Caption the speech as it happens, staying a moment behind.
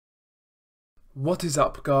What is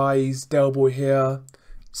up, guys? Delboy here.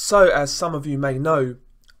 So, as some of you may know,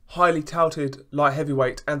 highly touted light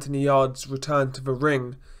heavyweight Anthony Yarde's return to the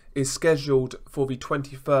ring is scheduled for the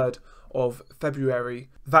 23rd of February.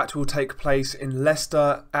 That will take place in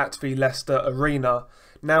Leicester at the Leicester Arena.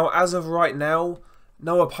 Now, as of right now,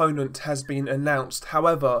 no opponent has been announced.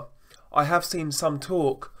 However, I have seen some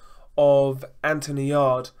talk of Anthony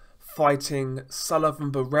Yarde fighting Sullivan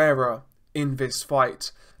Barrera in this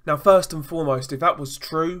fight. Now, first and foremost, if that was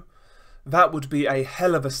true, that would be a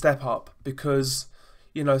hell of a step up because,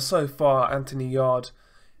 you know, so far Anthony Yarde,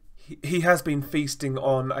 he has been feasting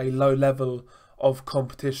on a low level of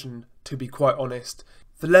competition, to be quite honest.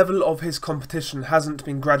 The level of his competition hasn't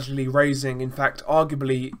been gradually raising. In fact,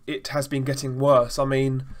 arguably, it has been getting worse. I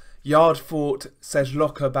mean, Yarde fought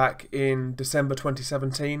Sejloka back in December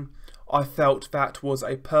 2017. I felt that was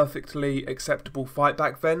a perfectly acceptable fight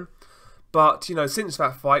back then. But, you know, since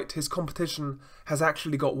that fight, his competition has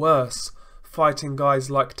actually got worse, fighting guys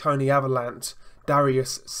like Tony Avalant,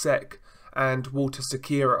 Darius Sek, and Walter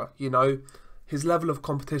Sekira. You know, his level of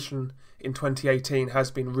competition in 2018 has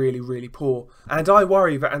been really poor. And I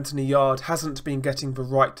worry that Anthony Yarde hasn't been getting the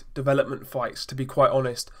right development fights, to be quite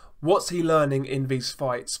honest. What's he learning in these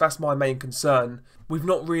fights? That's my main concern. We've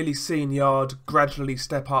not really seen Yarde gradually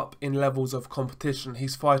step up in levels of competition.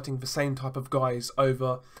 He's fighting the same type of guys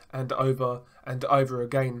over and over and over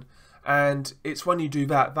again. And it's when you do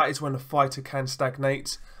that, that is when a fighter can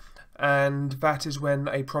stagnate. And that is when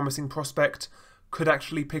a promising prospect could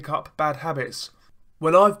actually pick up bad habits.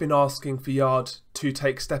 When I've been asking for Yarde to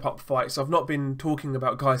take step-up fights, I've not been talking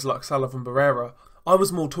about guys like Sullivan Barrera. I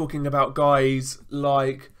was more talking about guys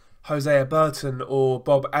like Hosea Burton or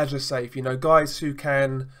Bob Ajasafe, you know, guys who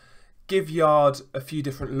can give Yarde a few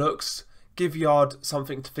different looks, give Yarde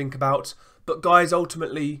something to think about, but guys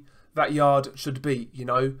ultimately that Yarde should beat, you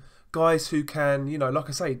know, guys who can, you know, like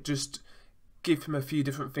I say, just give him a few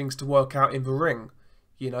different things to work out in the ring.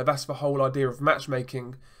 You know, that's the whole idea of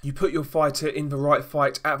matchmaking. You put your fighter in the right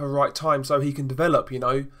fight at the right time so he can develop, you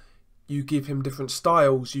know. You give him different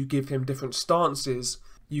styles, you give him different stances,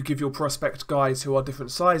 you give your prospect guys who are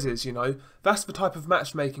different sizes, you know. That's the type of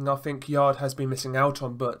matchmaking I think Yarde has been missing out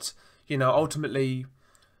on, but, you know, ultimately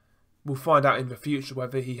we'll find out in the future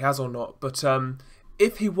whether he has or not. But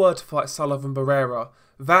if he were to fight Sullivan Barrera,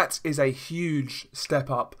 that is a huge step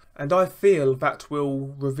up, and I feel that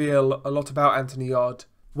will reveal a lot about Anthony Yarde,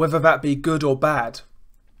 whether that be good or bad.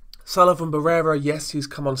 Sullivan Barrera, yes, he's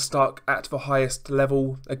come unstuck at the highest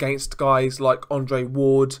level against guys like Andre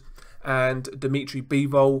Ward and Dimitri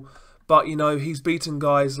Bivol, but, you know, he's beaten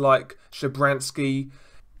guys like Shabransky,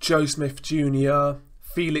 Joe Smith Jr.,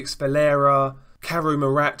 Felix Valera, Karu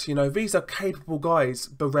Marat. You know, these are capable guys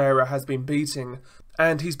Barrera has been beating,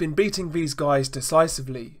 and he's been beating these guys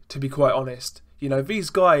decisively, to be quite honest. You know, these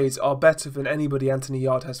guys are better than anybody Anthony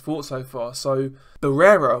Yarde has fought so far, so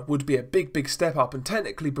Barrera would be a big step up, and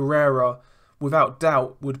technically Barrera, without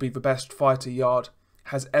doubt, would be the best fighter Yarde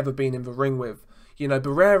has ever been in the ring with. You know,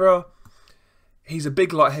 Barrera, he's a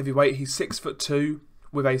big light heavyweight, he's 6'2",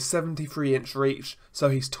 with a 73-inch reach, so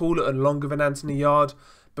he's taller and longer than Anthony Yarde.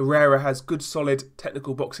 Barrera has good solid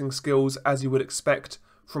technical boxing skills, as you would expect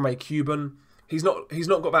from a Cuban. He's not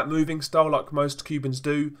got that moving style like most Cubans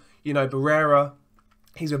do. You know, Barrera,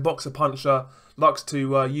 he's a boxer-puncher, likes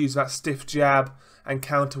to use that stiff jab and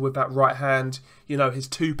counter with that right hand. You know, his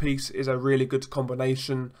two-piece is a really good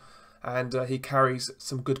combination, and he carries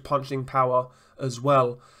some good punching power as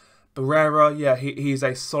well. Barrera, yeah, he's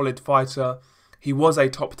a solid fighter. He was a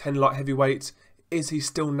top 10 light heavyweight. Is he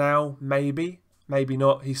still now? Maybe. Maybe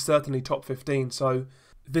not. He's certainly top 15, so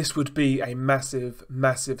this would be a massive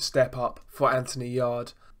step up for Anthony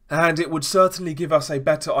Yarde. And it would certainly give us a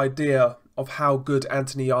better idea of how good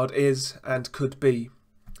Anthony Yarde is and could be.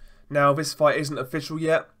 Now, this fight isn't official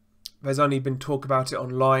yet. There's only been talk about it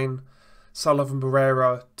online. Sullivan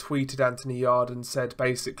Barrera tweeted Anthony Yarde and said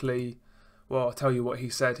basically, well, I'll tell you what he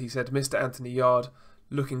said. He said, "Mr. Anthony Yarde,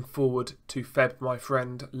 looking forward to Feb, my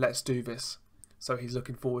friend. Let's do this." So he's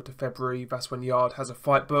looking forward to February. That's when Yarde has a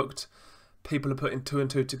fight booked. People are putting two and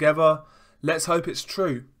two together. Let's hope it's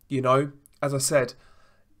true. You know, as I said,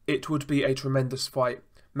 it would be a tremendous fight.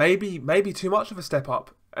 Maybe too much of a step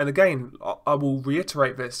up. And again, I will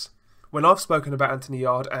reiterate this. When I've spoken about Anthony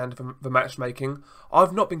Yarde and the matchmaking,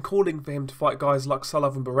 I've not been calling for him to fight guys like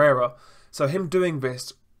Sullivan Barrera. So him doing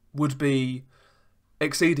this would be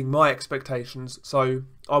exceeding my expectations. So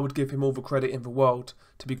I would give him all the credit in the world,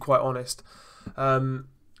 to be quite honest.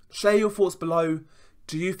 Share your thoughts below.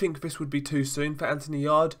 Do you think this would be too soon for Anthony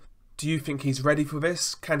Yarde? Do you think he's ready for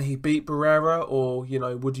this? Can he beat Barrera? Or, you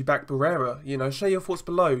know, would you back Barrera? You know, share your thoughts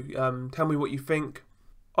below. Tell me what you think.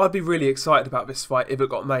 I'd be really excited about this fight if it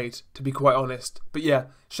got made, to be quite honest. But yeah,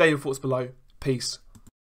 share your thoughts below. Peace.